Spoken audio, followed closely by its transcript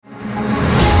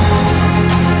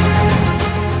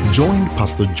Join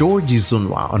Pastor George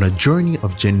Izunwa on a journey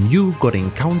of genuine God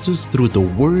encounters through the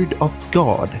Word of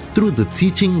God. Through the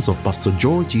teachings of Pastor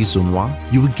George Izunwa,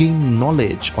 you will gain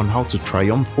knowledge on how to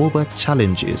triumph over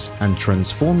challenges and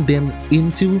transform them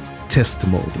into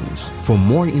testimonies. For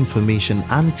more information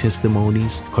and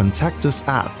testimonies, contact us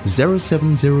at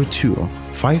 0702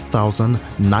 5000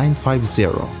 950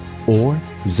 or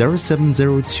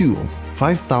 0702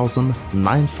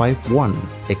 500951.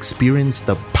 Experience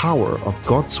the power of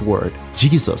God's Word.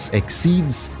 Jesus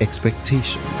exceeds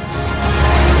expectations.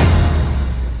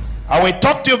 I will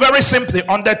talk to you very simply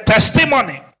on the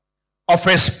testimony of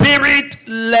a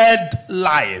spirit-led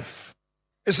life.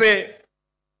 You see,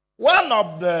 one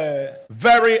of the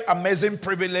very amazing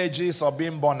privileges of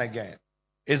being born again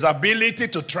is ability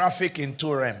to traffic in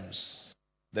two realms: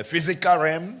 the physical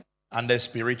realm and the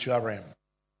spiritual realm.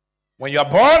 When you're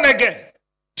born again,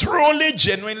 truly,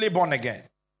 genuinely born again,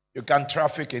 you can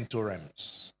traffic in two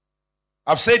realms.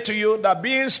 I've said to you that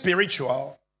being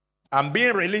spiritual and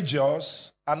being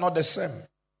religious are not the same.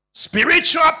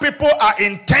 Spiritual people are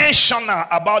intentional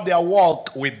about their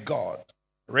walk with God.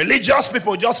 Religious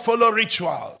people just follow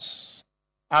rituals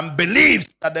and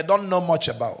beliefs that they don't know much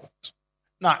about.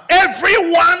 Now,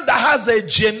 everyone that has a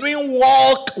genuine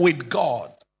walk with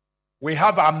God, we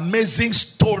have amazing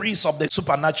stories of the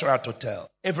supernatural to tell.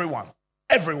 Everyone.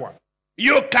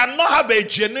 You cannot have a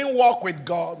genuine walk with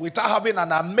God without having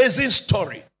an amazing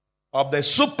story of the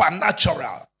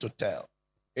supernatural to tell.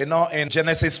 You know, in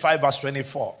Genesis 5 verse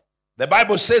 24, the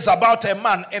Bible says about a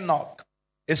man, Enoch.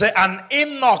 It said, and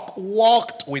Enoch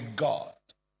walked with God.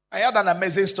 I had an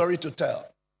amazing story to tell.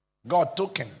 God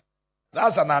took him.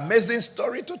 That's an amazing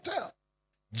story to tell.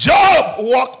 Job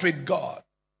walked with God,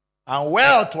 and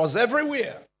wealth was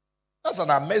everywhere. That's an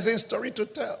amazing story to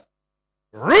tell.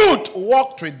 Ruth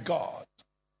walked with God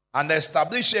and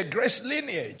established a great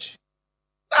lineage.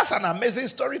 That's an amazing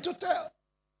story to tell.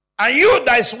 And you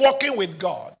that is walking with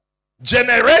God,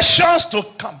 generations to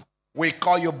come, we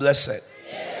call you blessed.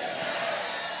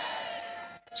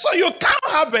 So you can't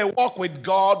have a walk with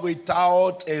God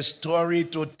without a story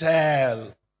to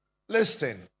tell.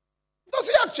 Listen, does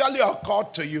it actually occur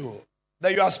to you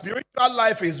that your spiritual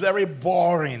life is very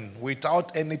boring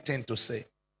without anything to say?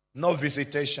 No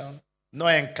visitation, no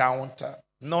encounter,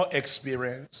 no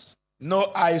experience,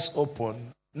 no eyes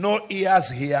open, no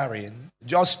ears hearing,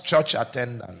 just church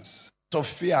attendance, to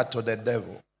fear to the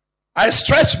devil. I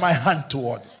stretch my hand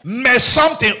toward. May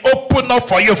something open up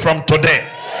for you from today.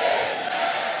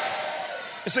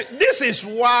 You see, this is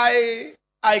why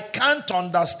I can't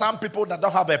understand people that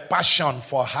don't have a passion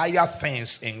for higher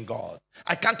things in God.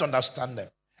 I can't understand them.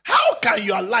 How can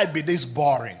your life be this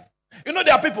boring? You know,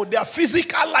 there are people, their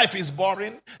physical life is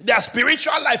boring, their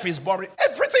spiritual life is boring,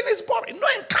 everything is boring. No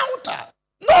encounter,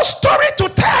 no story to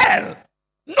tell,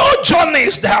 no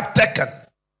journeys they have taken.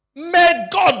 May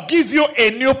God give you a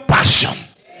new passion.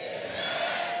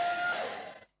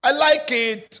 I like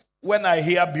it when I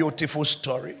hear beautiful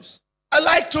stories. I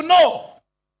like to know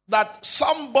that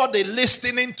somebody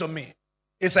listening to me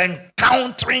is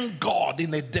encountering God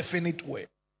in a definite way.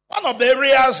 One of the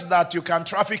areas that you can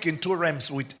traffic in two realms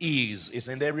with ease is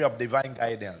in the area of divine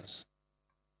guidance.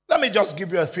 Let me just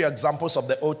give you a few examples of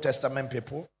the Old Testament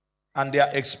people and their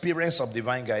experience of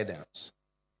divine guidance.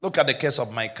 Look at the case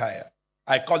of Micaiah.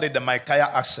 I call it the Micaiah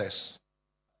access.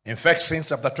 In 1 Kings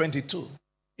chapter 22,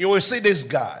 you will see this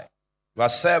guy,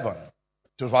 verse 7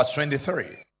 to verse 23.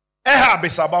 Ahab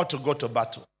is about to go to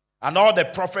battle. And all the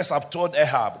prophets have told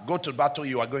Ahab, go to battle,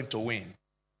 you are going to win.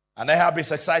 And Ahab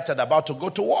is excited about to go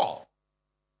to war.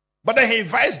 But then he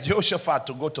invites Jehoshaphat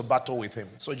to go to battle with him.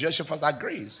 So Jehoshaphat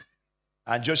agrees.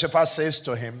 And Jehoshaphat says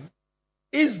to him,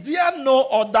 is there no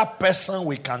other person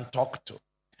we can talk to?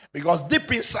 Because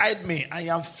deep inside me, I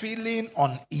am feeling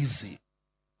uneasy.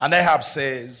 And Ahab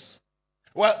says,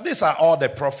 well, these are all the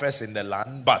prophets in the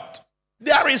land, but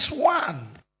there is one.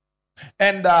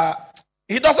 And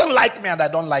he doesn't like me and I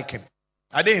don't like him.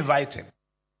 I didn't invite him.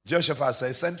 Jehoshaphat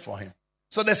says, send for him.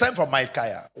 So they sent for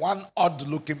Micaiah, one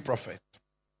odd-looking prophet,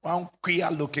 one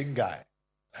queer-looking guy.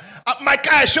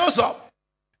 Micaiah shows up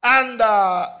and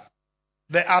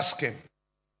they ask him,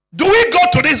 do we go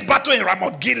to this battle in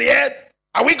Ramoth Gilead?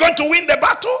 Are we going to win the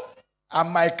battle?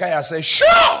 And Micaiah says,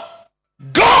 sure,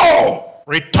 go,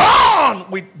 return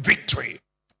with victory.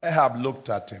 Ahab looked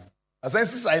at him. I said,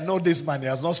 since I know this man, he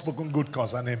has not spoken good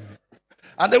concerning me.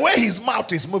 And the way his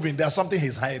mouth is moving, there's something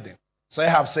he's hiding. So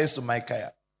Ahab says to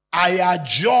Micaiah, I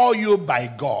adjure you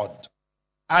by God.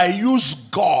 I use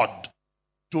God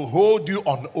to hold you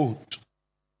on oath.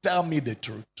 Tell me the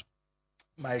truth.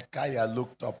 Micaiah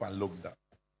looked up and looked down.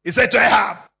 He said to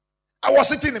Ahab, I was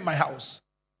sitting in my house.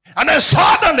 And then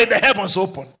suddenly the heavens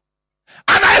opened.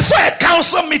 And I saw a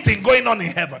council meeting going on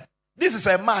in heaven. This is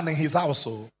a man in his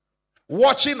household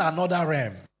watching another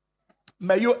realm.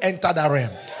 May you enter the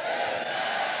realm.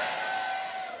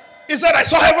 He said, I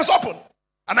saw heavens open.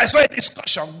 And I saw a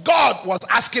discussion. God was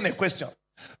asking a question.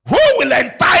 Who will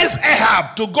entice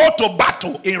Ahab to go to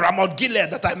battle in Ramoth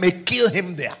Gilead that I may kill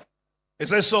him there? He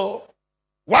said, so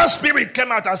one spirit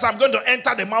came out and said, I'm going to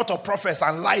enter the mouth of prophets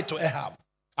and lie to Ahab.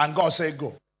 And God said,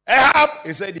 go. Ahab,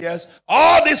 he said, yes.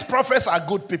 All these prophets are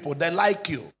good people. They like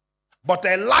you. But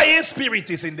a lying spirit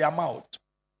is in their mouth.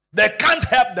 They can't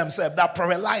help themselves. They're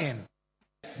prophesying.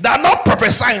 They're not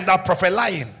prophesying, they're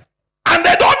prophesying. And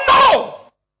they don't know.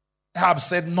 Ahab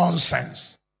said,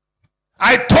 nonsense.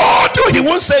 I told you he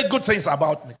won't say good things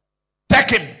about me.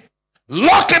 Take him.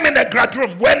 Lock him in the guard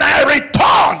room. When I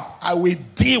return, I will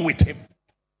deal with him.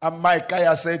 And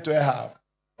Micaiah said to Ahab,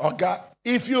 okay,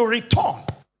 if you return,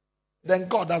 then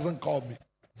God doesn't call me.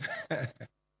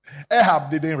 Ahab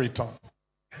didn't return.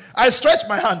 I stretched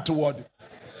my hand toward him.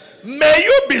 May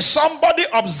you be somebody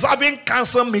observing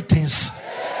council meetings.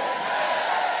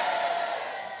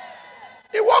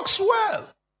 It works well.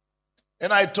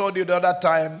 And I told you the other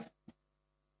time,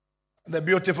 the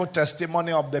beautiful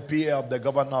testimony of the PA of the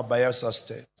governor of Bayelsa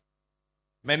State.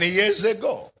 Many years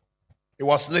ago, he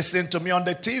was listening to me on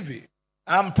the TV.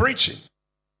 I'm preaching.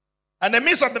 And in the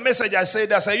midst of the message, I said,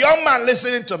 there's a young man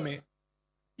listening to me.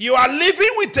 You are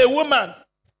living with a woman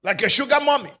like a sugar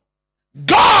mommy.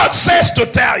 God says to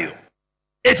tell you,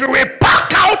 if you will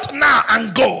pack out now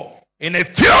and go, in a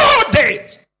few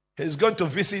days, he's going to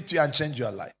visit you and change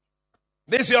your life.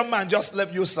 This young man just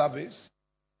left youth service,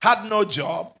 had no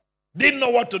job, didn't know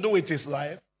what to do with his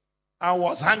life, and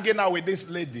was hanging out with this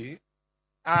lady,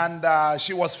 and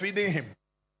she was feeding him,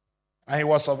 and he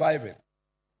was surviving.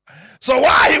 So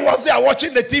while he was there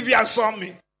watching the TV and saw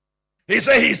me, he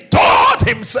said he told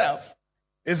himself,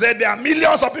 he said there are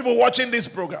millions of people watching this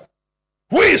program.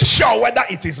 Who is sure whether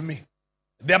it is me?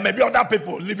 There may be other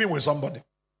people living with somebody.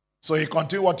 So he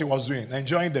continued what he was doing,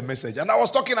 enjoying the message. And I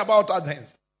was talking about other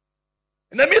things.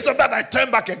 In the midst of that, I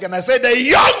turned back again. I said, the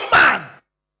young man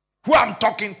who I'm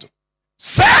talking to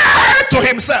said to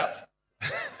himself,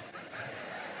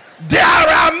 there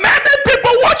are many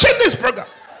people watching this program,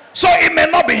 so it may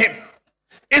not be him.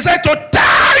 He said to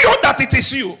tell you that it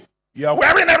is you. You're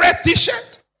wearing a red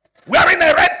t-shirt, wearing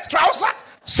a red trouser,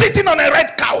 sitting on a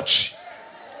red couch.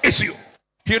 It's you.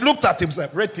 He looked at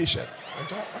himself, red t-shirt.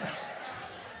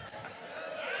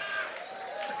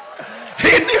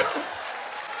 He knew.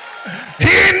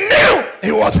 He knew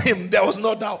it was him. There was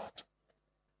no doubt.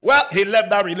 Well, he left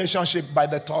that relationship by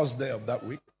the Thursday of that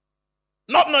week,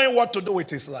 not knowing what to do with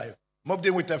his life. Moved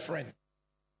in with a friend.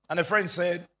 And a friend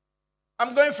said,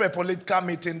 I'm going for a political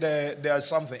meeting. There's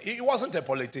something. He wasn't a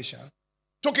politician.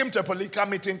 Took him to a political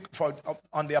meeting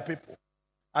on their people.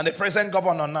 And the present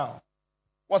governor now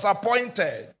was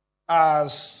appointed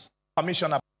as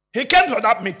commissioner. He came to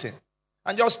that meeting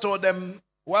and just told them,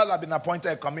 well, I've been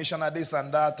appointed a commissioner, this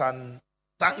and that, and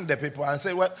thanked the people and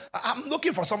said, well, I'm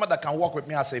looking for someone that can work with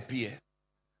me as a PA.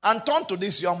 And turned to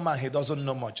this young man he doesn't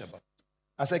know much about.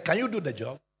 I said, can you do the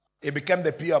job? He became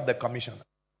the PA of the commissioner,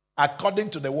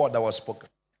 according to the word that was spoken.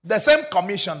 The same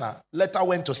commissioner later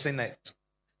went to Senate.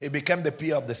 He became the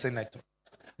PA of the senator.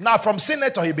 Now from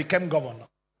senator, he became governor.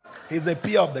 He's a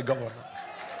PA of the governor.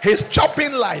 He's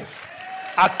chopping life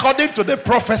according to the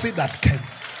prophecy that came.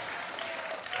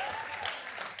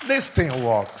 This thing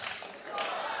works.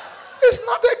 It's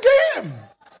not a game.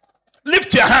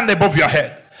 Lift your hand above your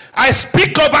head. I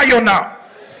speak over you now.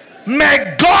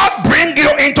 May God bring you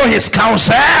into his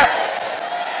counsel.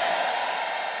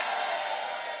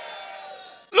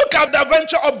 Look at the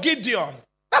adventure of Gideon.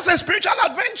 That's a spiritual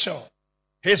adventure.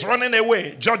 He's running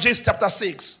away. Judges chapter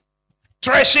 6.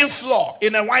 Threshing floor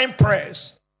in a wine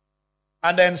press.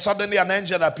 And then suddenly an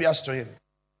angel appears to him.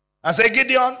 And says,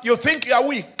 Gideon, you think you are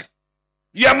weak.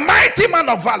 You're a mighty man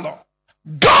of valor.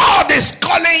 God is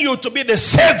calling you to be the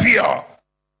savior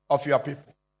of your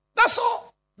people. That's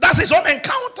all. That's his own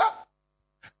encounter.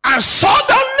 And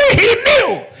suddenly he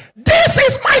knew, this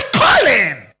is my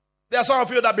calling. There are some of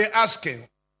you that have been asking,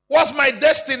 what's my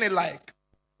destiny like?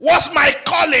 What's my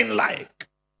calling like?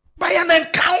 By an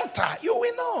encounter, you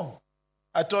will know.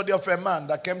 I told you of a man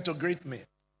that came to greet me.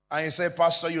 And he said,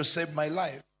 Pastor, you saved my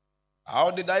life.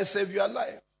 How did I save your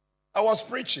life? I was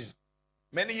preaching.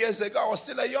 Many years ago, I was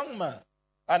still a young man.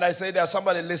 And I said, there's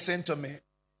somebody listening to me.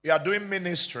 You are doing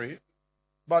ministry,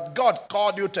 but God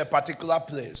called you to a particular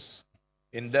place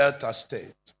in Delta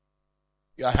State.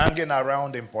 You are hanging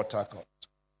around in Port Harcourt.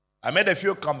 I made a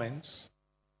few comments,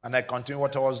 and I continued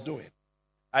what I was doing.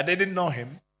 I didn't know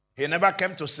him. He never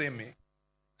came to see me.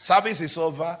 Service is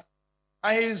over,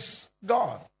 and he's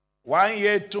gone. 1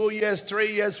 year, 2 years,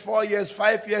 3 years, 4 years,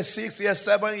 5 years, 6 years,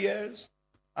 7 years.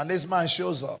 And this man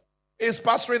shows up. He's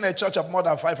pastoring a church of more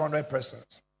than 500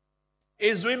 persons.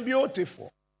 He's doing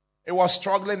beautiful. He was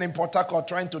struggling in Port Harcourt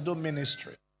trying to do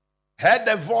ministry. Heard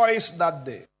the voice that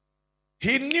day.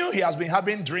 He knew he has been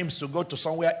having dreams to go to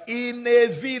somewhere in a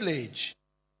village.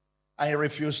 And he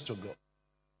refused to go.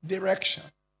 Direction.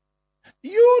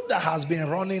 You that has been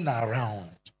running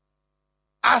around,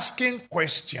 asking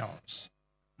questions,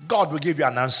 God will give you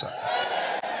an answer.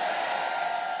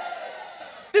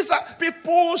 These are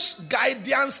people's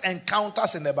guidance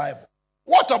encounters in the Bible.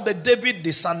 What of the David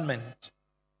discernment?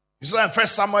 You saw in 1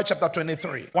 Samuel chapter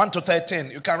 23, 1 to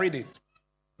 13. You can read it.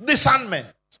 Discernment.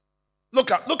 Look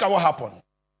at what happened.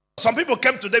 Some people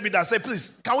came to David and said,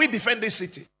 please, can we defend this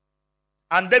city?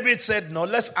 And David said, no,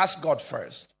 let's ask God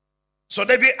first. So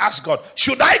David asked God,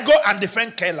 should I go and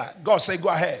defend Keilah? God said, go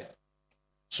ahead.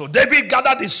 So David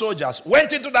gathered his soldiers,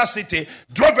 went into that city,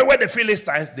 drove away the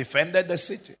Philistines, defended the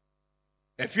city.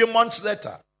 A few months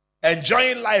later,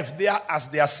 enjoying life there as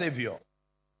their savior,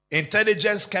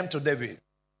 intelligence came to David.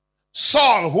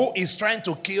 Saul, who is trying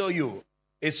to kill you,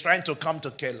 is trying to come to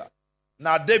Keilah.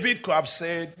 Now David could have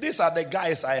said, these are the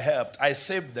guys I helped. I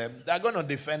saved them. They're going to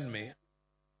defend me.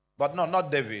 But no,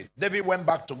 not David. David went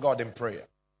back to God in prayer.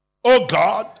 Oh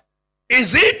God,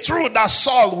 is it true that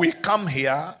Saul will come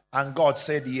here? And God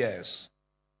said yes.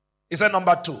 He said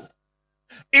number 2.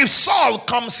 If Saul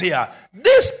comes here,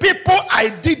 these people I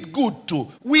did good to,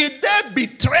 will they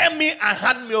betray me and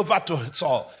hand me over to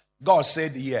Saul? God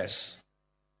said yes.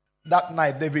 That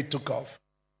night David took off.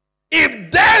 If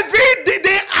David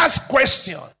didn't ask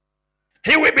questions,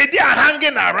 he will be there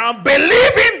hanging around,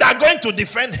 believing they're going to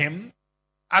defend him.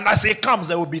 And as he comes,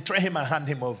 they will betray him and hand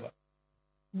him over.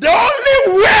 The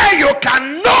only way you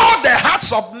can know the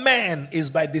hearts of men is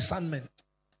by discernment.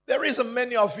 The reason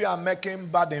many of you are making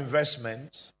bad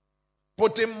investments,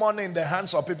 putting money in the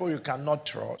hands of people you cannot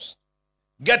trust,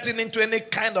 getting into any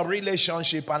kind of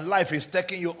relationship and life is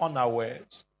taking you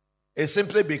unawares, is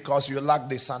simply because you lack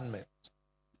discernment.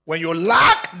 When you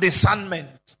lack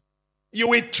discernment, you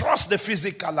will trust the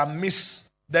physical and miss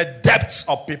the depths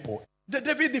of people. The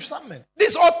David discernment.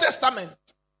 This Old Testament.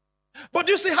 But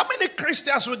you see how many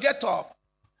Christians will get up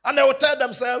and they will tell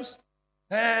themselves,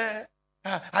 I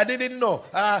didn't know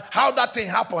how that thing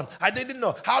happened. I didn't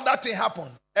know how that thing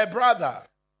happened. A brother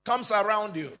comes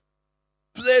around you,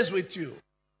 plays with you,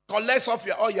 collects off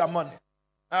all your money.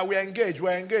 We engage,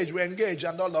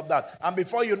 and all of that. And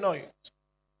before you know it,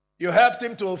 you helped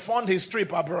him to fund his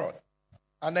trip abroad.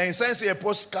 And then he sends you a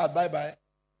postcard, bye-bye.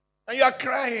 And you are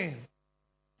crying.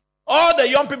 All the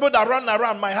young people that run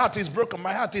around, my heart is broken,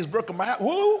 my heart is broken, my heart.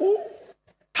 Who?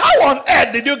 How on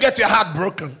earth did you get your heart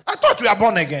broken? I thought you were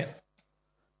born again.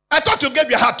 I thought you gave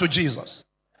your heart to Jesus.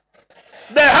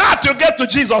 The heart you gave to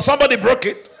Jesus, somebody broke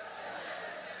it.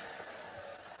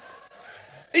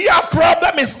 Your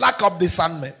problem is lack of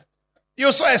discernment.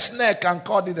 You saw a snake and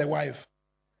called it a wife.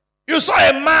 You saw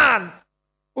a man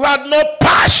who had no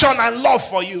passion and love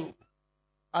for you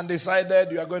and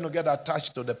decided you are going to get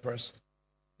attached to the person.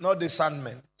 No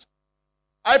discernment.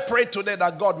 I pray today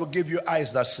that God will give you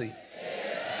eyes that see.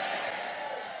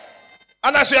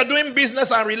 And as you are doing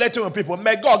business and relating with people,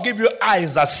 may God give you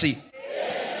eyes that see.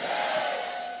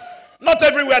 Not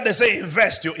everywhere they say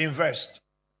invest, you invest.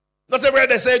 Not everywhere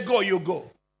they say go, you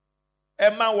go. A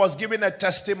man was giving a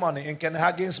testimony in Ken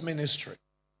Hagin's ministry.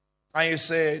 And he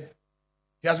said,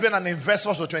 he has been an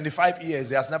investor for 25 years.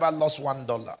 He has never lost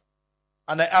 $1.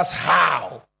 And I asked,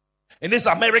 how? In this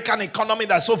American economy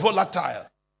that's so volatile,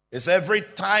 it's every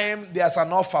time there's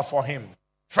an offer for him,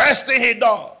 first thing he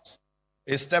does,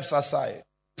 he steps aside,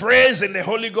 prays in the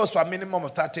Holy Ghost for a minimum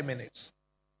of 30 minutes.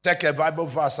 Take a Bible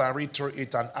verse and read through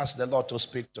it and ask the Lord to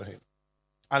speak to him.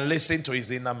 And listen to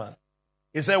his inner man.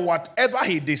 He said, whatever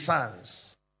he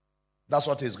discerns, that's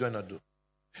what he's going to do.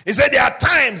 He said, there are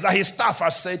times that his staff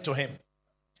has said to him,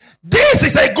 this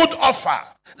is a good offer.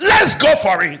 Let's go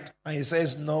for it. And he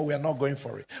says, no, we are not going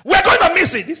for it. We're going to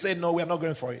miss it. He said, no, we are not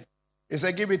going for it. He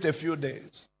said, give it a few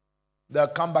days. They'll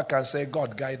come back and say,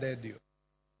 God guided you.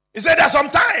 He said, there are some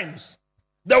times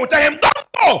they will tell him,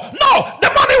 no,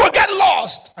 the money will get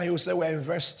lost. And he will say, we're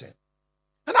investing.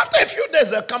 And after a few days,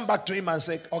 they'll come back to him and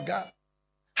say, oh God,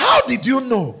 how did you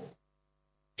know?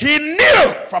 He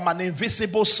knew from an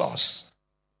invisible source.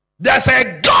 There's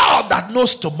a God that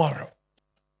knows tomorrow.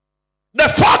 The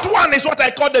fourth one is what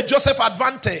I call the Joseph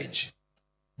advantage.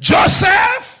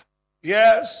 Joseph,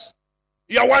 yes,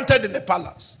 you're wanted in the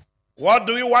palace. What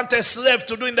do you want a slave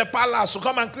to do in the palace? To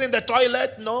come and clean the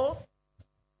toilet? No.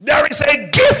 There is a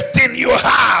gifting you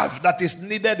have that is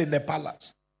needed in the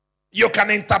palace. You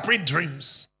can interpret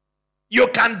dreams. You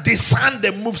can discern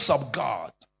the moves of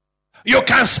God. You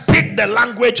can speak the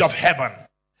language of heaven.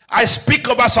 I speak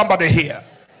over somebody here.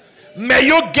 May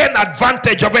you gain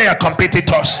advantage over your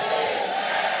competitors.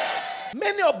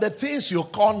 Many of the things you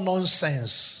call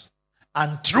nonsense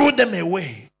and threw them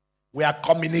away were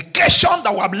communication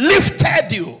that would have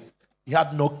lifted you. You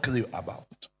had no clue about.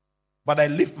 But I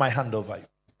lift my hand over you.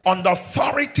 On the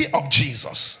authority of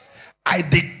Jesus, I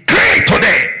decree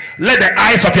today, let the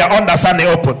eyes of your understanding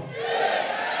open.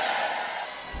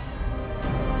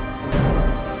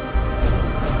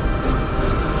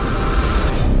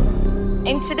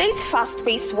 In today's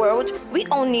fast-paced world, we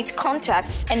all need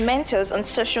contacts and mentors on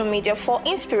social media for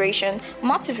inspiration,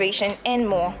 motivation, and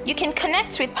more. You can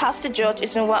connect with Pastor George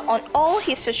Izunwa on all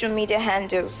his social media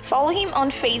handles. Follow him on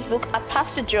Facebook at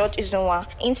Pastor George Izunwa,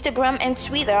 Instagram and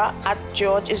Twitter at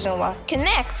George Izunwa.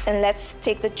 Connect and let's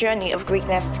take the journey of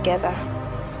greatness together.